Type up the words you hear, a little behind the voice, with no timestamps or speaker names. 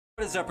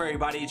What is up,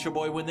 everybody? It's your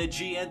boy Winn the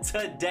G, and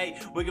today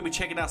we're gonna be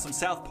checking out some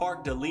South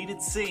Park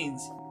deleted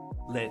scenes.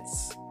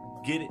 Let's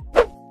get it.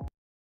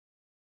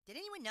 Did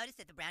anyone notice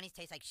that the brownies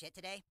taste like shit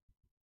today?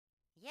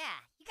 Yeah,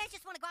 you guys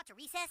just want to go out to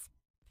recess?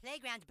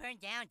 Playground's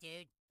burned down,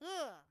 dude.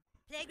 Ugh.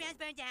 Playground's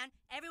burned down,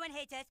 everyone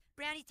hates us,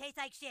 brownies taste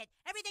like shit.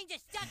 Everything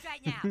just sucks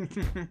right now.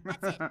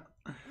 That's it.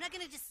 I'm not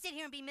gonna just sit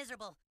here and be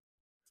miserable.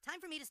 It's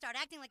time for me to start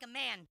acting like a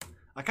man.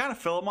 I kind of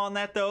feel him on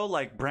that though.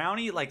 Like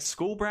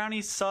school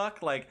brownies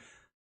suck. Like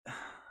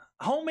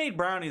homemade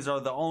brownies are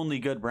the only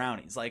good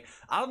brownies. Like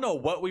I don't know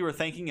what we were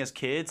thinking as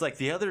kids. Like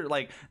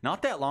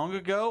not that long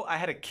ago, I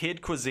had a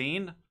kid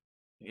cuisine.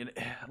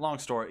 Long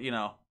story,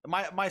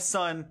 my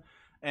son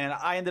and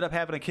I ended up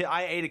having a kid.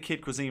 I ate a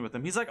kid cuisine with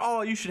him. He's like,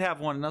 "Oh, you should have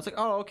one," and I was like,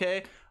 "Oh,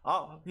 okay.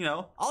 I'll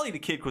eat a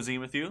kid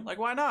cuisine with you. Like,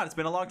 why not? It's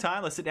been a long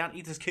time. Let's sit down,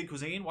 eat this kid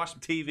cuisine, watch some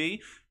TV,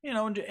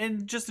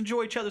 and just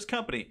enjoy each other's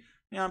company."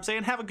 You know what I'm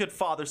saying? Have a good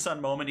father-son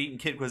moment eating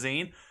kid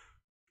cuisine.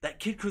 That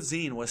kid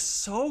cuisine was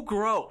so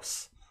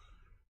gross.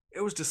 It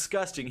was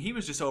disgusting. He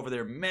was just over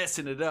there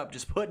messing it up,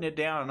 just putting it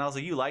down. And I was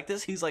like, "You like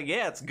this?" He's like,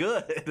 "Yeah, it's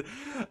good."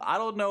 I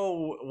don't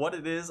know what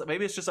it is.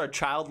 Maybe it's just our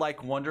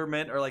childlike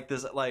wonderment or like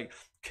this like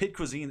kid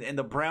cuisine. And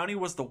the brownie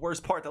was the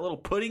worst part. That little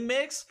pudding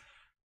mix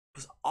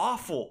was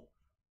awful.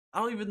 I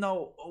don't even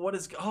know what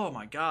is. Oh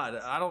my God.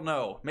 I don't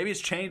know. Maybe it's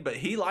changed, but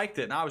he liked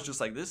it. And I was just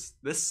like, this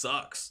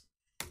sucks.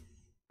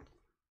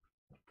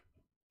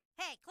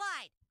 Hey,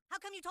 Clyde, how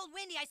come you told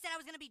Wendy I said I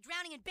was going to be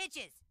drowning in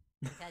bitches?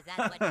 Because that's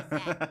what you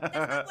said. That's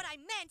not what I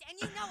meant, and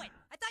you know it.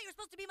 I thought you were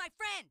supposed to be my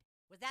friend.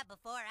 Was that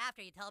before or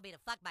after you told me to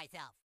fuck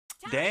myself?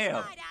 Damn.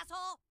 Tell me Clyde,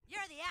 asshole.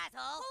 You're the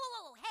asshole.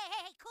 Whoa.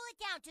 Hey, cool it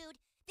down, dude.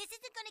 This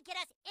isn't going to get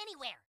us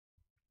anywhere.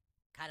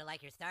 Kind of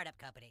like your startup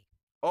company.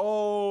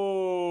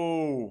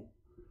 Oh.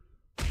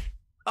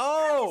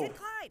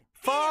 Clyde.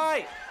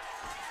 Fight.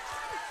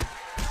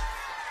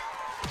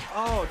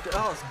 Oh,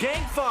 it's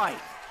gang fight.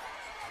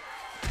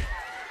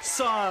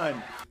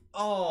 Son.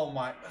 Oh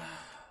my.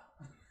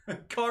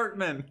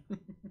 Cartman.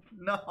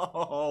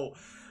 No.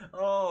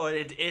 Oh,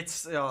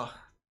 it's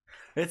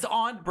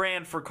on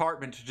brand for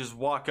Cartman to just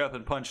walk up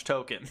and punch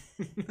Token.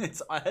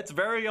 It's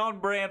very on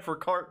brand for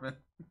Cartman.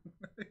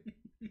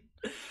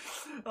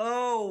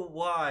 Oh,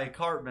 why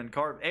Cartman?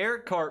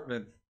 Eric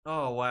Cartman.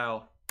 Oh,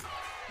 wow.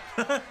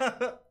 Now,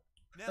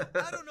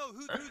 I don't know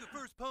who threw the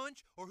first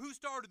punch or who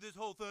started this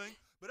whole thing,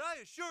 but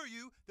I assure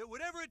you that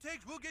whatever it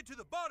takes, we'll get to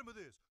the bottom of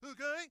this,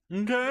 okay?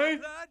 Okay.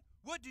 Now, Clyde,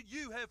 what did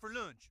you have for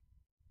lunch?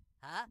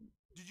 Huh?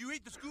 Did you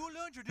eat the school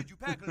lunch or did you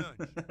pack a lunch?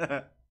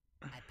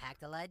 I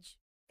packed a lunch.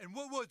 And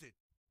what was it?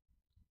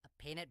 A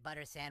peanut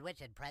butter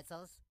sandwich and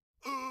pretzels.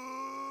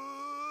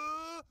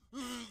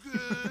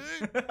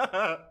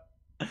 Okay.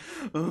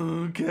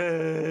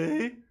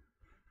 Okay.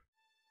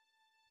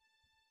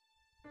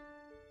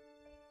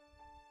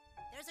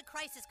 There's a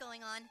crisis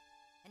going on,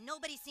 and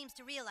nobody seems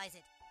to realize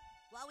it.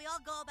 While we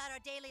all go about our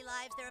daily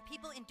lives, there are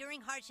people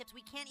enduring hardships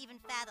we can't even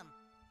fathom.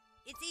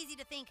 It's easy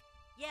to think,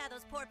 yeah,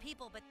 those poor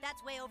people, but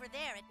that's way over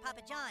there at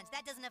Papa John's.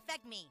 That doesn't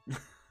affect me.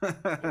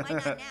 It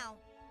might not now,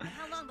 but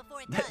how long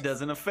before it does? That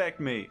doesn't affect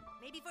me.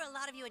 Maybe for a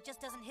lot of you it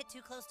just doesn't hit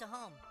too close to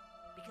home,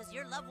 because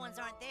your loved ones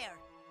aren't there.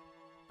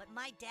 But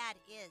my dad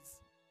is.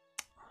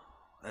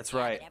 That's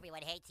right. But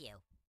everyone hates you.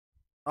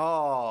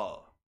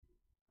 Oh.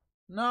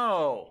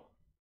 No.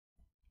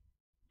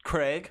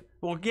 Craig.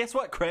 Well, guess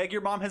what, Craig?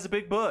 Your mom has a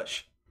big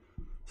bush.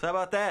 So how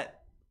about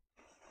that?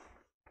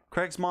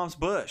 Craig's mom's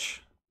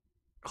bush.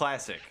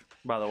 Classic,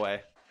 by the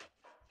way.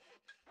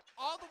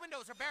 All the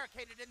windows are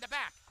barricaded in the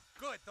back.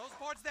 Good. Those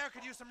boards there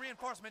could use some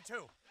reinforcement,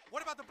 too.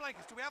 What about the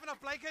blankets? Do we have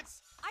enough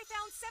blankets? I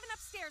found 7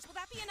 upstairs. Will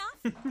that be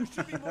enough? There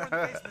should be more in the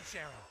basement,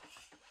 Sharon.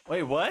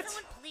 Wait, what?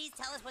 Someone please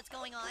tell us what's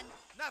going on.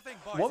 Nothing,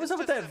 boys. What was It's up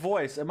with just that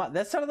voice?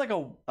 That sounded like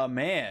a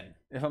man,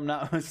 if I'm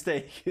not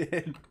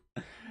mistaken.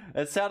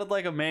 It sounded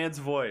like a man's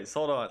voice.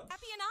 Hold on. Will that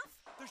be enough?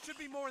 There should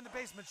be more in the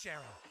basement,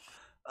 Sharon.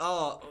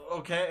 Oh,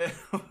 okay.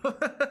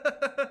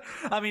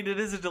 I mean, it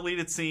is a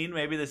deleted scene.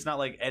 Maybe that's not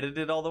like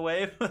edited all the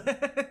way.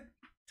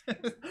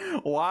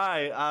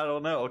 Why? I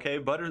don't know. Okay,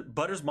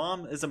 Butter's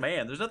mom is a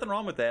man. There's nothing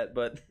wrong with that,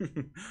 but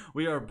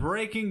we are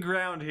breaking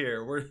ground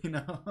here. We're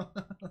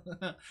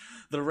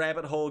the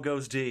rabbit hole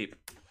goes deep.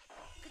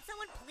 Could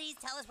someone please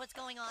tell us what's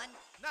going on?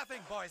 Nothing,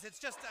 boys. It's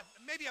just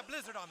maybe a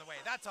blizzard on the way.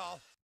 That's all.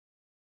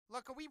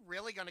 Look, are we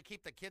really going to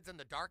keep the kids in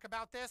the dark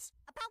about this?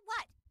 About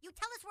what? You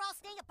tell us we're all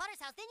staying at Butter's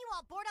house, then you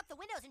all board up the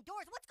windows and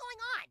doors. What's going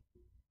on?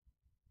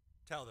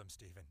 Tell them,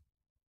 Stephen.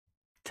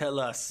 Tell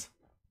us.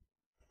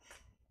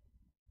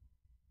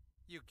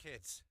 You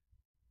kids.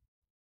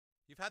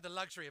 You've had the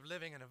luxury of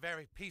living in a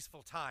very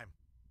peaceful time.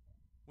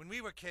 When we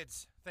were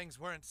kids, things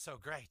weren't so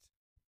great.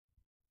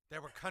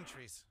 There were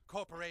countries,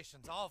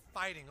 corporations, all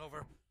fighting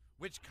over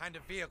which kind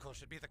of vehicle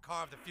should be the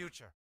car of the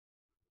future.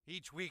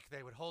 Each week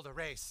they would hold a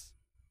race.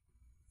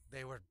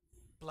 They were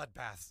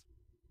bloodbaths.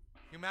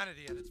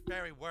 Humanity at its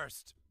very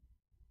worst.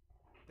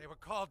 They were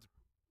called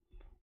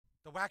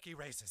the wacky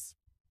races.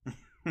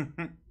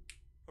 A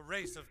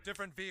race of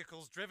different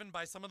vehicles driven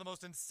by some of the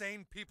most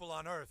insane people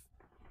on Earth.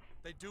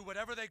 They do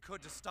whatever they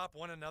could to stop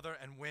one another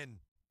and win.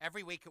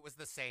 Every week it was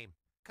the same.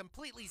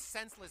 Completely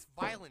senseless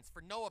violence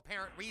for no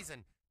apparent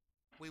reason.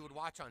 We would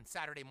watch on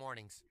Saturday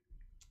mornings.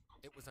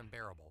 It was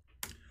unbearable.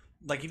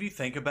 Like, if you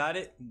think about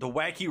it, the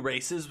Wacky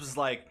Races was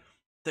like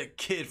the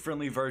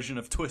kid-friendly version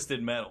of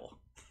Twisted Metal.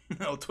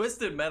 No,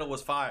 Twisted Metal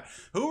was fire.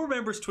 Who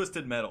remembers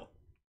Twisted Metal?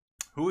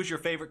 Who is your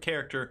favorite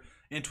character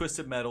in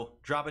Twisted Metal?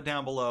 Drop it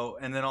down below.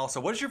 And then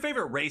also, what is your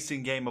favorite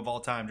racing game of all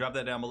time? Drop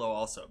that down below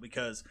also,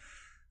 because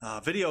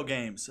video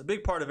games, a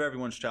big part of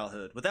everyone's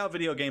childhood. Without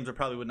video games, I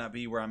probably would not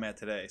be where I'm at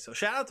today. So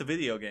shout out to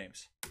video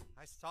games.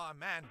 I saw a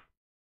man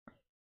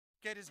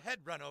get his head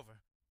run over,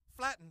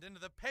 flattened into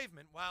the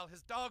pavement while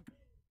his dog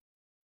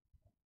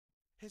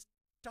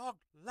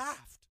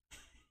laughed.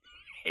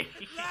 It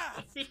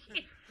laughed.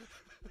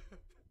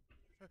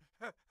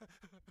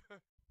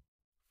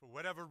 For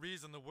whatever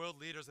reason, the world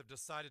leaders have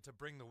decided to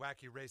bring the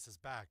wacky races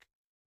back.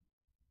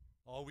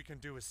 All we can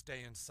do is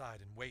stay inside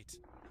and wait.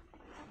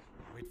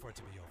 Wait for it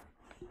to be over.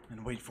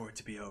 And wait for it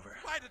to be over.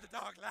 Why did the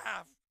dog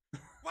laugh?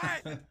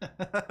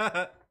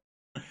 Why?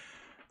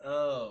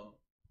 Oh.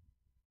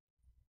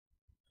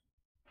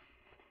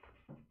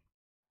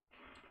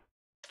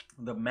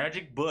 The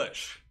magic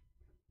bush.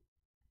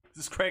 Is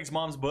this Craig's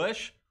mom's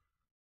bush?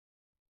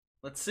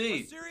 Let's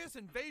see. A serious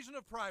invasion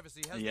of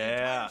privacy has the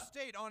Yeah. entire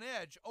state on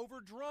edge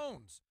over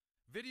drones.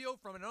 Video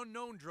from an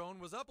unknown drone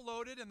was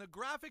uploaded, and the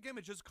graphic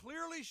images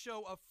clearly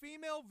show a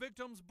female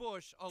victim's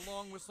bush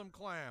along with some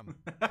clam.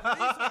 Police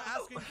are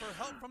asking for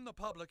help from the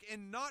public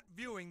in not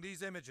viewing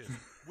these images,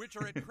 which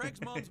are at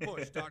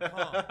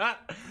craigsmomsbush.com.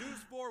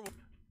 News 4 will...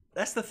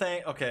 That's the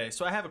thing. Okay,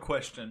 so I have a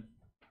question.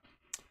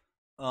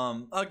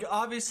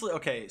 Obviously,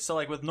 okay, so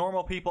like with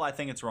normal people, I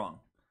think it's wrong.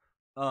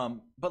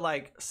 But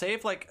like, say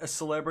if like a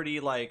celebrity,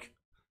 like,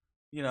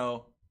 you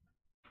know,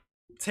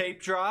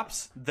 tape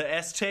drops, the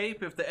S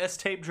tape, if the S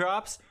tape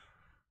drops,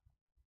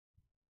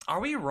 are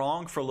we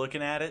wrong for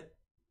looking at it?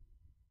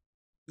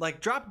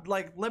 Like,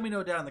 let me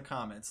know down in the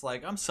comments.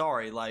 Like, I'm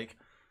sorry, like,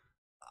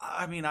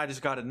 I mean, I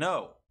just gotta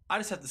know. I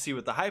just have to see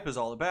what the hype is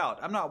all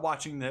about. I'm not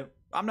watching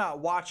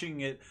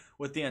it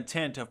with the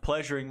intent of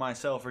pleasuring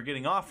myself or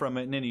getting off from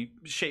it in any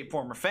shape,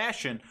 form, or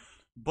fashion.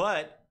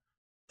 But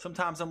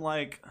sometimes I'm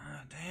like,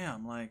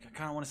 damn, like, I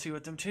kind of want to see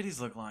what them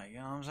titties look like. You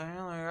know what I'm saying?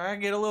 Like, I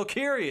get a little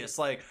curious.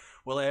 Like,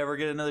 will I ever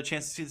get another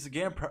chance to see this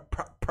again?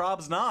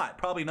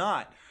 Probably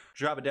not.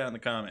 Drop it down in the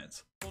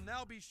comments. Will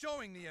now be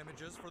showing the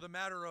images for the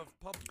matter of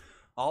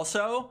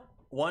Also,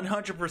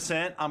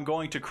 100%, I'm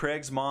going to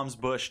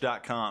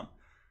craigsmomsbush.com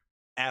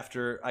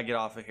after I get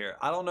off of here.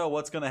 I don't know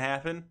what's going to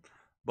happen,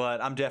 but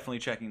I'm definitely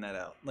checking that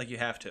out. Like, you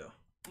have to.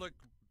 public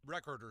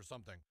record or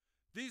something.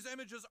 These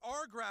images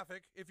are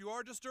graphic. If you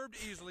are disturbed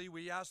easily,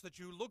 we ask that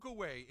you look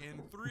away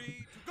in 3 to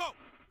go.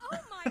 Oh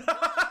my god!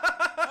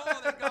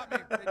 Oh, they got me.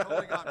 They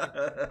totally got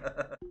me.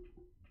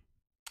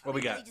 What we Are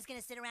we got? really just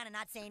gonna sit around and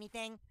not say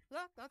anything?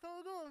 Yeah, that's all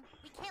we're doing.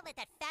 We can't let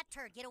that fat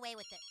turd get away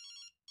with it.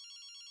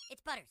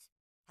 It's Butters.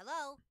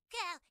 Hello?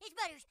 Cal, it's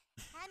Butters.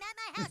 I'm at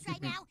my house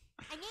right now.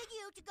 I need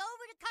you to go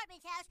over to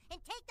Cartman's house and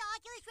take the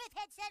Oculus Rift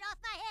headset off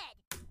my head.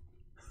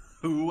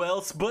 Who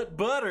else but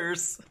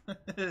Butters?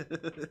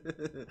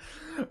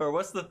 Or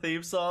what's the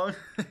theme song?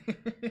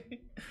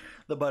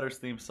 The Butters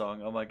theme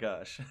song. Oh my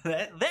gosh.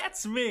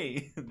 That's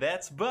me.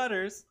 That's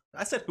Butters.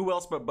 I said who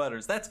else but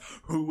Butters. That's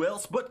who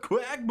else but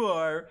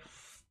Quagmire.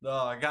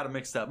 Oh, I got it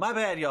mixed up. My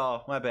bad,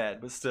 y'all. My bad.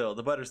 But still,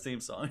 the Butters theme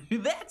song.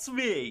 That's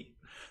me.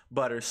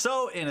 Butters.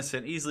 So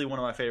innocent. Easily one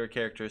of my favorite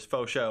characters.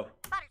 Faux show.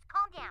 Butters,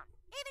 calm down.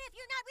 Even if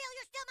you're not real,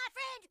 you're still my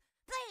friend.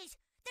 Please,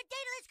 the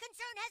dataless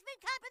concern has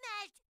been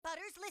compromised.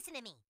 Butters, listen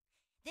to me.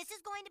 This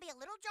is going to be a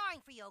little jarring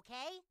for you,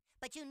 okay?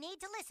 But you need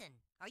to listen.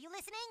 Are you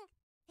listening?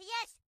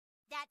 Yes,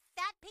 that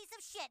fat piece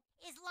of shit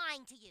is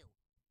lying to you.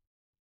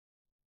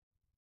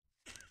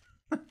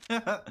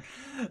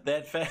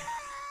 That fat.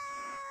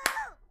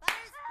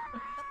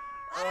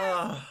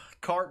 Butters,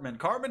 Cartman.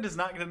 Cartman does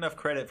not get enough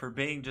credit for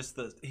being just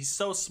he's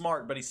so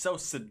smart, but he's so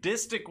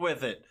sadistic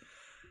with it.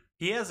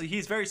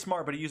 He's very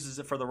smart, but he uses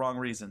it for the wrong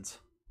reasons.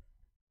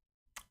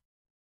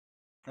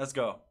 Let's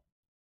go.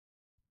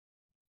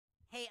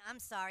 Hey, I'm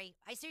sorry.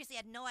 I seriously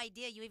had no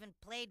idea you even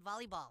played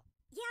volleyball.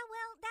 Yeah,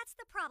 well, that's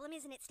the problem,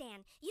 isn't it,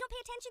 Stan? You don't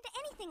pay attention to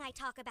anything I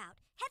talk about.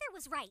 Heather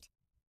was right.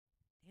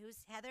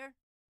 Who's Heather?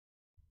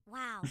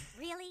 Wow,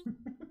 really?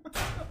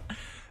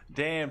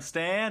 Damn,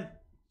 Stan.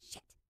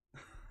 Shit.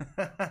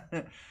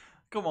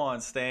 Come on,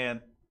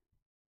 Stan.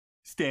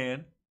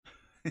 Stan.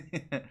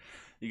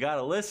 You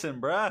gotta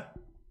listen, bruh.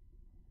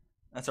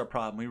 That's our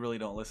problem. We really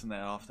don't listen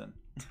that often.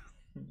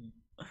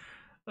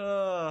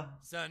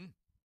 Son,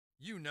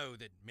 you know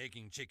that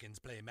making chickens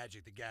play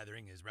Magic the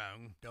Gathering is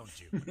wrong,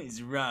 don't you?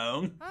 He's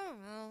wrong. I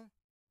don't know.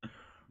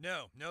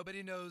 No,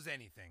 nobody knows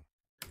anything.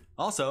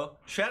 Also,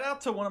 shout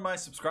out to one of my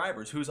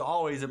subscribers who's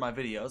always in my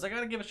videos. I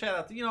gotta give a shout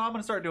out to, I'm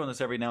gonna start doing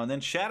this every now and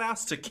then. Shout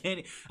outs to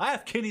Kenny. I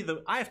have Kenny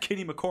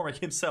McCormick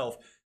himself.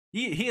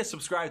 He has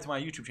subscribed to my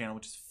YouTube channel,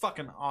 which is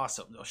fucking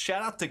awesome. So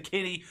shout out to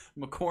Kenny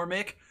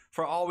McCormick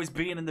for always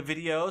being in the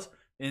videos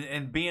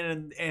and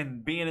being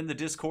in the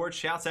Discord.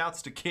 Shouts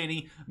outs to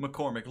Kenny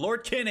McCormick.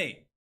 Lord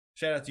Kenny,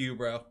 Shout out to you,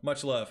 bro.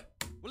 Much love.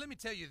 Well, let me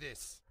tell you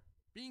this.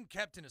 Being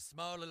kept in a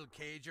small little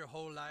cage your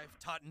whole life,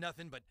 taught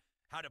nothing but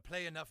how to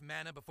play enough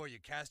mana before you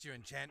cast your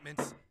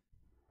enchantments,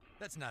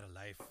 that's not a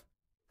life.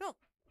 No,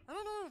 I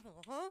don't know.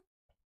 Huh?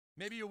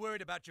 Maybe you're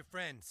worried about your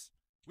friends.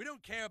 We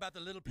don't care about the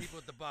little people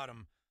at the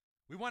bottom.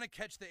 We want to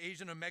catch the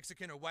Asian or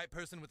Mexican or white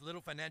person with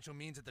little financial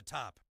means at the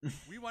top.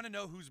 We want to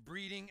know who's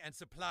breeding and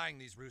supplying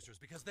these roosters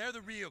because they're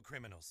the real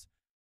criminals.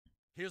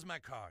 Here's my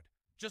card,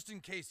 just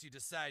in case you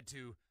decide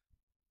to,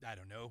 I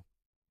don't know,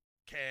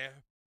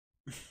 care.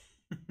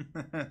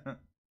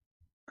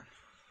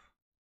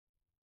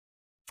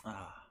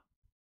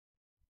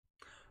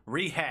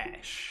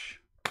 Rehash.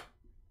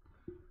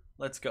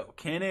 Let's go.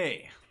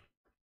 Kenny.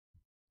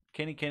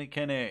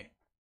 Kenny.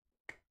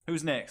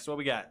 Who's next? What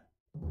we got?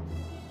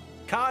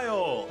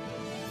 Kyle.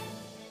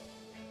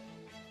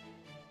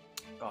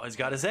 Oh, he's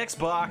got his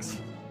Xbox.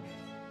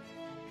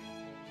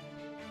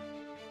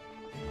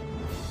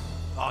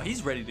 Oh,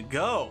 he's ready to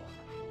go.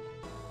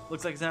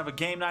 Looks like he's gonna have a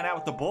game night out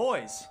with the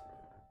boys.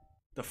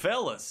 The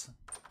fellas.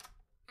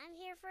 I'm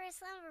here for a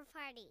slumber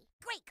party.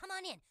 Great, come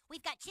on in.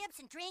 We've got chips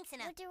and drinks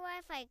and a... What's your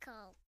Wi-Fi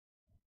called?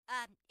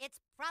 It's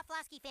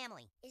Proflosky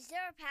family. Is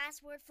there a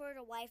password for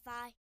the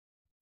Wi-Fi?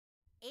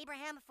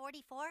 Abraham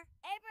 44?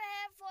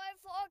 Abraham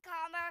 44,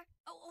 comma.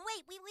 Oh,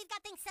 wait, we've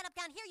got things set up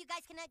down here. You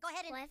guys can go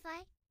ahead and...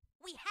 Wi-Fi?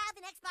 We have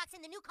an Xbox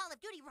in the new Call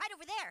of Duty right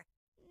over there.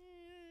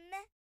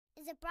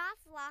 Is it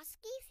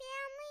Broflosky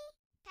family?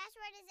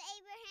 Password is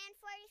Abraham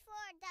 44,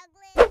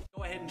 Douglas.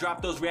 Go ahead and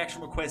drop those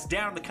reaction requests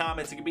down in the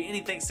comments. It can be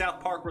anything South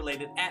Park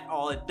related at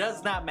all. It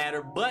does not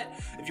matter. But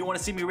if you want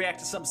to see me react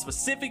to something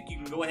specific, you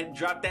can go ahead and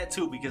drop that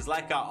too. Because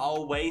like I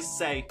always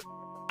say,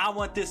 I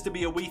want this to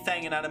be a we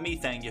thing and not a me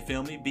thing. You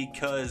feel me?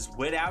 Because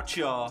without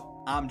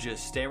y'all, I'm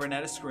just staring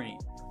at a screen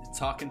and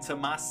talking to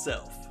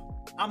myself.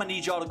 I'm gonna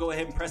need y'all to go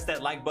ahead and press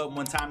that like button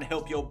one time to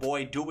help your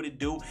boy do what it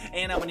do.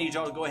 And I'm gonna need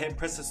y'all to go ahead and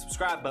press the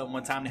subscribe button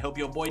one time to help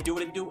your boy do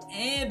what it do.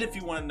 And if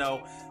you wanna know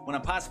when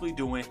I'm possibly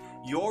doing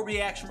your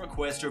reaction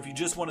request, or if you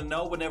just wanna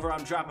know whenever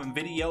I'm dropping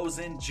videos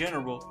in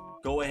general,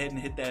 go ahead and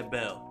hit that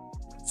bell.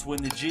 It's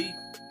Winn the G,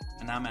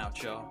 and I'm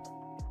out, y'all.